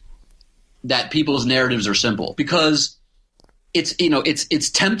say that people's narratives are simple, because it's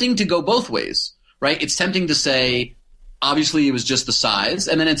tempting to go both ways, right? It's tempting to say, obviously it was just the size,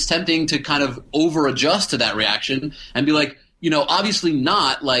 and then it's tempting to kind of over adjust to that reaction and be like, obviously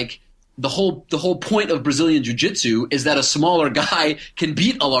not, like, the whole point of Brazilian Jiu-Jitsu is that a smaller guy can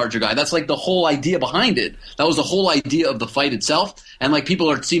beat a larger guy. That's like the whole idea behind it. That was the whole idea of the fight itself. And like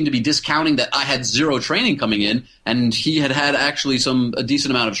people seem to be discounting that I had zero training coming in, and he had actually a decent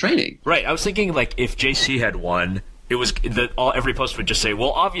amount of training. Right. I was thinking like if JC had won, it was every post would just say,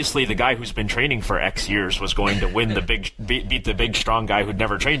 well, obviously the guy who's been training for X years was going to win beat the big strong guy who'd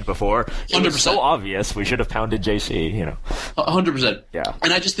never trained before. It 100%. was so obvious. We should have pounded JC. 100%. Yeah.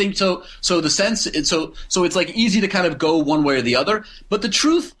 And I just think so the sense so it's like easy to kind of go one way or the other, but the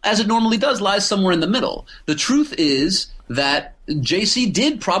truth, as it normally does, lies somewhere in the middle. The truth is that JC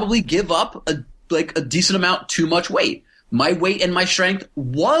did probably give up a decent amount too much weight. My weight and my strength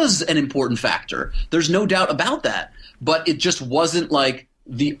was an important factor. There's no doubt about that. But it just wasn't like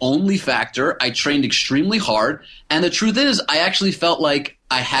the only factor. I trained extremely hard. And the truth is, I actually felt like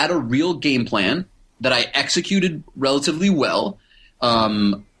I had a real game plan that I executed relatively well.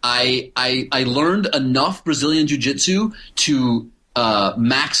 I learned enough Brazilian Jiu-Jitsu to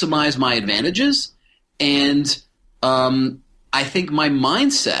maximize my advantages. And I think my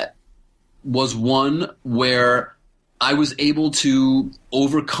mindset was one where I was able to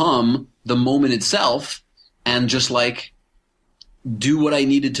overcome the moment itself and just like do what I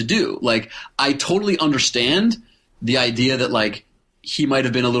needed to do. Like, I totally understand the idea that like he might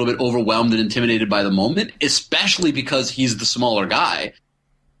have been a little bit overwhelmed and intimidated by the moment, especially because he's the smaller guy.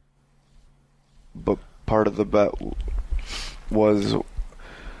 But part of the bet was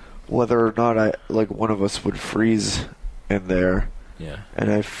whether or not one of us would freeze in there. Yeah.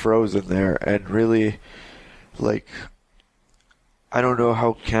 And I froze in there, and really, like, I don't know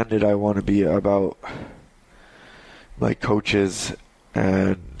how candid I want to be about my coaches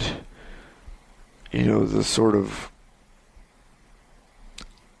and, the sort of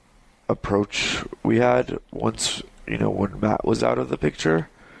approach we had once, when Matt was out of the picture.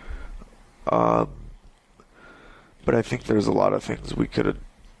 But I think there's a lot of things we could have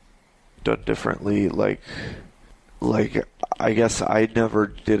done differently. Like I guess I never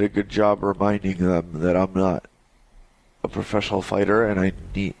did a good job reminding them that I'm not a professional fighter, and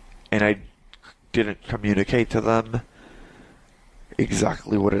and I didn't communicate to them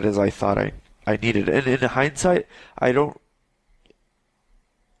exactly what it is I thought I needed. And in hindsight, I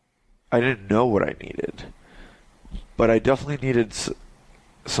didn't know what I needed, but I definitely needed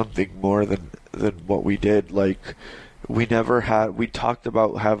something more than what we did. Like, we talked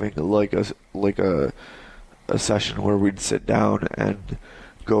about having like a session where we'd sit down and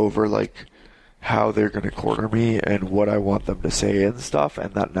go over like how they're going to corner me and what I want them to say and stuff,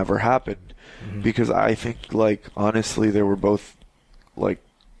 and that never happened because I think, like, honestly, they were both like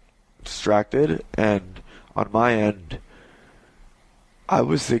distracted, and on my end I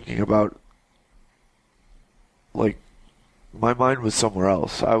was thinking about, like, my mind was somewhere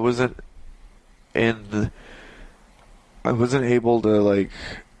else. I wasn't able to like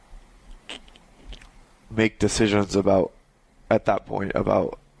make decisions at that point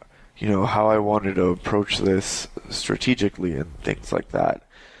about, you know, how I wanted to approach this strategically and things like that.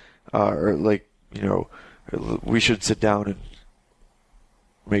 Or like, you know, we should sit down and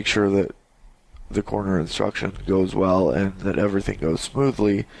make sure that the corner instruction goes well and that everything goes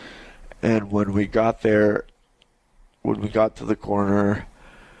smoothly. And when we got to the corner,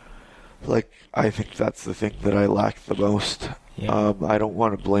 like, I think that's the thing that I lacked the most. Yeah. I don't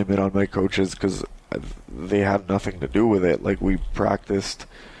want to blame it on my coaches because they had nothing to do with it. Like, we practiced.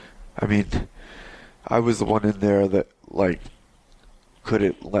 I mean, I was the one in there that, like,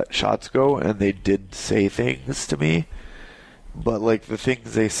 couldn't let shots go, and they did say things to me, but, like, the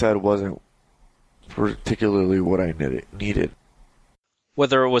things they said wasn't particularly what I needed.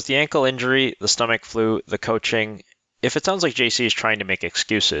 Whether it was the ankle injury, the stomach flu, the coaching, if it sounds like JC is trying to make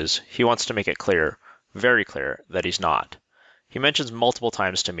excuses, he wants to make it clear, very clear, that he's not. He mentions multiple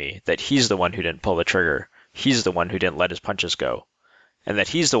times to me that he's the one who didn't pull the trigger, he's the one who didn't let his punches go, and that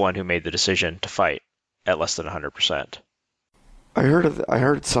he's the one who made the decision to fight at less than 100%. I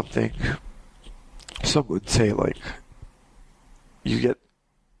heard something. Some would say, like, you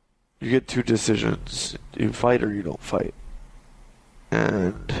get two decisions: you fight or you don't fight,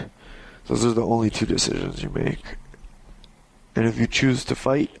 and those are the only two decisions you make. And if you choose to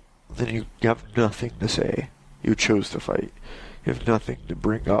fight, then you have nothing to say. You chose to fight. You have nothing to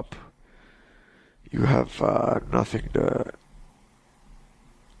bring up. You have nothing to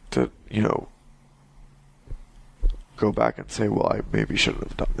you know, go back and say, well, I maybe shouldn't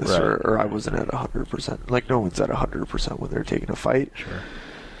have done this, right, or I wasn't at 100%. Like, no one's at 100% when they're taking a fight. Sure.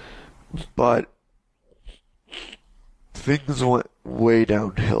 But things went way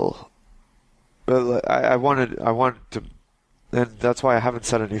downhill. But I wanted to, and that's why I haven't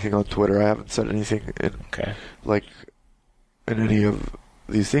said anything on Twitter. I haven't said anything in any of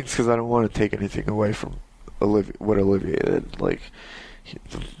these things because I don't want to take anything away from what Olivier did. Like,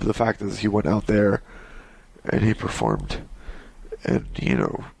 the fact is, he went out there and he performed, and, you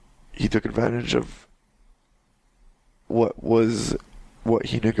know, he took advantage of what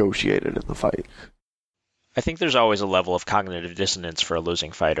he negotiated in the fight. I think there's always a level of cognitive dissonance for a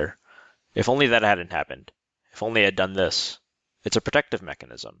losing fighter. If only that hadn't happened. If only I had done this. It's a protective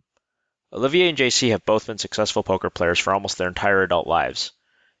mechanism. Olivier and JC have both been successful poker players for almost their entire adult lives.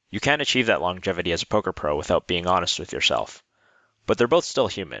 You can't achieve that longevity as a poker pro without being honest with yourself. But they're both still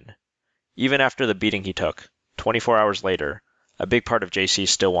human. Even after the beating he took, 24 hours later, a big part of JC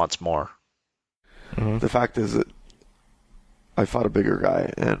still wants more. Mm-hmm. The fact is that I fought a bigger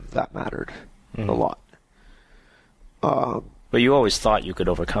guy, and that mattered a lot. But you always thought you could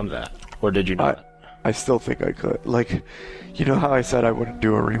overcome that, or did you not? I still think I could. Like, you know how I said I wouldn't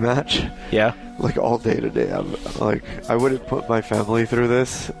do a rematch? Yeah. Like, all day today, I wouldn't put my family through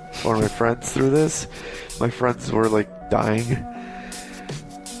this, or my friends through this. My friends were, like, dying.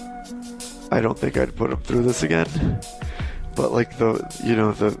 I don't think I'd put them through this again. But, like,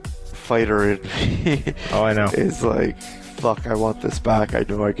 the fighter in me oh, I know. is like, fuck, I want this back. I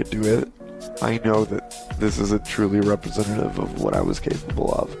know I could do it. I know that this isn't truly representative of what I was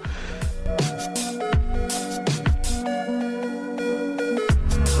capable of.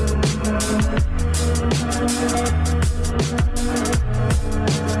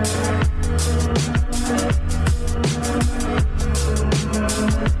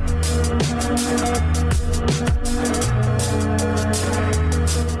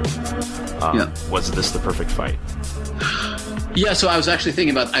 Was this the perfect fight? Yeah, so I was actually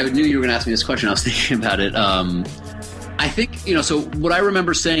thinking about, I knew you were going to ask me this question. I was thinking about it. I think, so what I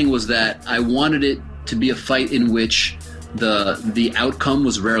remember saying was that I wanted it to be a fight in which the outcome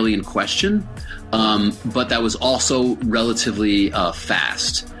was rarely in question, but that was also relatively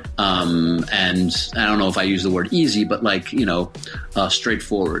fast. And I don't know if I use the word easy, but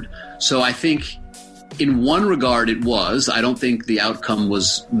straightforward. So I think in one regard, it was. I don't think the outcome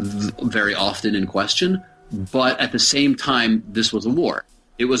was very often in question. But at the same time, this was a war.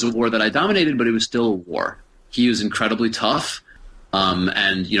 It was a war that I dominated, but it was still a war. He was incredibly tough,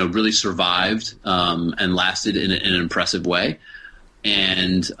 and really survived and lasted in an impressive way.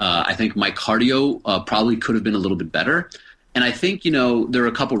 And I think my cardio probably could have been a little bit better. And I think there are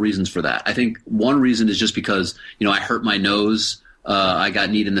a couple reasons for that. I think one reason is just because I hurt my nose. I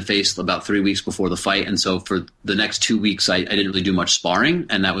got kneed in the face about 3 weeks before the fight, and so for the next 2 weeks, I didn't really do much sparring,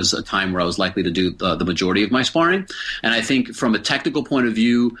 and that was a time where I was likely to do the majority of my sparring. And I think from a technical point of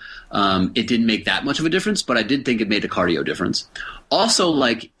view, it didn't make that much of a difference, but I did think it made a cardio difference. Also,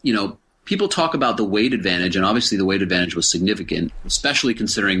 people talk about the weight advantage, and obviously the weight advantage was significant, especially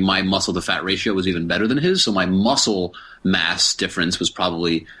considering my muscle-to-fat ratio was even better than his, so my muscle mass difference was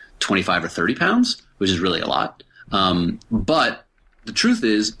probably 25 or 30 pounds, which is really a lot. But the truth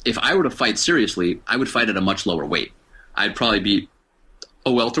is, if I were to fight seriously, I would fight at a much lower weight. I'd probably be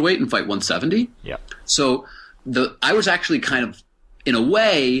a welterweight and fight 170. Yeah. So I was actually kind of, in a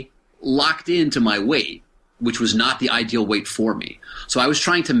way, locked into my weight, which was not the ideal weight for me. So I was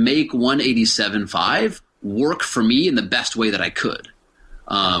trying to make 187.5 work for me in the best way that I could.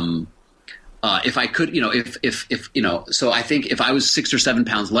 If I could, so I think if I was 6 or 7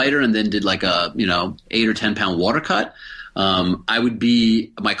 pounds lighter and then did like a, 8 or 10 pound water cut, my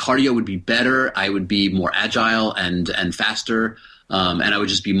cardio would be better. I would be more agile and faster. And I would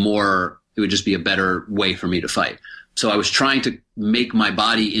just be it would just be a better way for me to fight. So I was trying to make my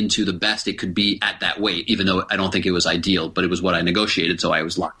body into the best it could be at that weight, even though I don't think it was ideal, but it was what I negotiated. So I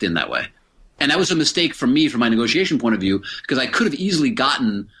was locked in that way. And that was a mistake for me from my negotiation point of view, because I could have easily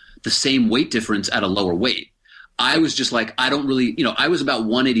gotten the same weight difference at a lower weight. I was just like, I don't really, I was about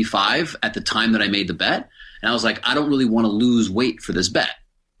 185 at the time that I made the bet. And I was like, I don't really want to lose weight for this bet.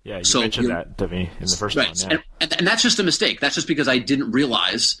 Yeah, you mentioned that to me in the first one. Yeah. And that's just a mistake. That's just because I didn't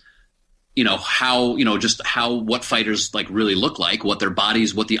realize, what fighters like really look like, what their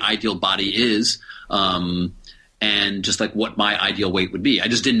bodies, what the ideal body is. And just like what my ideal weight would be. I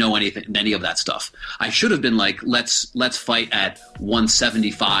just didn't know any of that stuff. I should have been like, let's fight at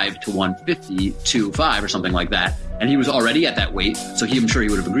 175 to 150.25 or something like that. And he was already at that weight, so I'm sure he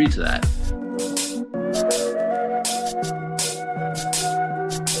would have agreed to that.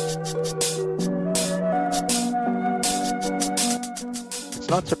 It's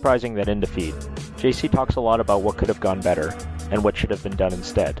not surprising that in defeat, JC talks a lot about what could have gone better and what should have been done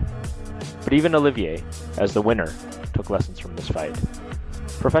instead. But even Olivier, as the winner, took lessons from this fight.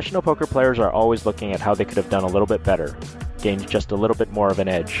 Professional poker players are always looking at how they could have done a little bit better, gained just a little bit more of an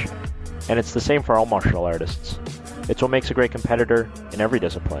edge. And it's the same for all martial artists. It's what makes a great competitor in every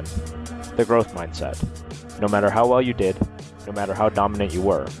discipline. The growth mindset. No matter how well you did, no matter how dominant you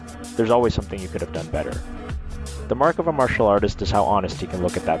were, there's always something you could have done better. The mark of a martial artist is how honest he can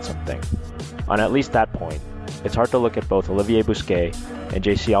look at that something. On at least that point, it's hard to look at both Olivier Busquet and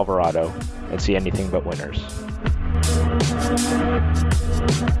JC Alvarado and see anything but winners.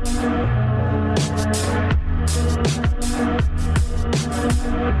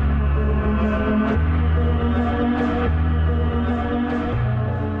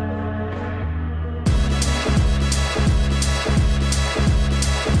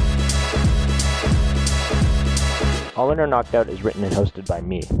 All In or Knocked Out is written and hosted by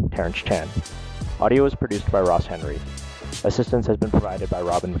me, Terrence Chan. Audio is produced by Ross Henry. Assistance has been provided by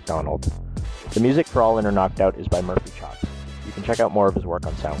Robin McDonald. The music for All In or Knocked Out is by Murphy Chops. You can check out more of his work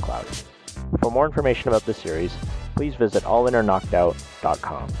on SoundCloud. For more information about this series, please visit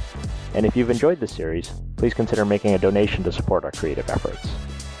allinorknockedout.com. And if you've enjoyed this series, please consider making a donation to support our creative efforts.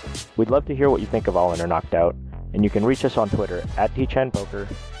 We'd love to hear what you think of All In or Knocked Out, and you can reach us on Twitter at @TChanPoker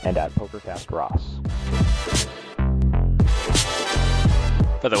and at PokerCastRoss.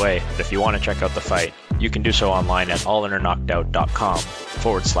 By the way, if you want to check out the fight, you can do so online at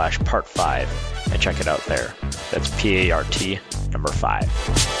allinorknockedout.com/part 5 and check it out there. That's PART number 5.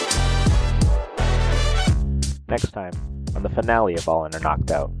 Next time, on the finale of All In or Knocked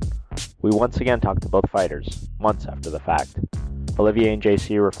Out, we once again talk to both fighters, months after the fact. Olivier and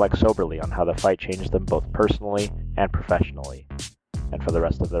JC reflect soberly on how the fight changed them both personally and professionally, and for the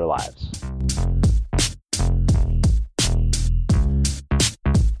rest of their lives.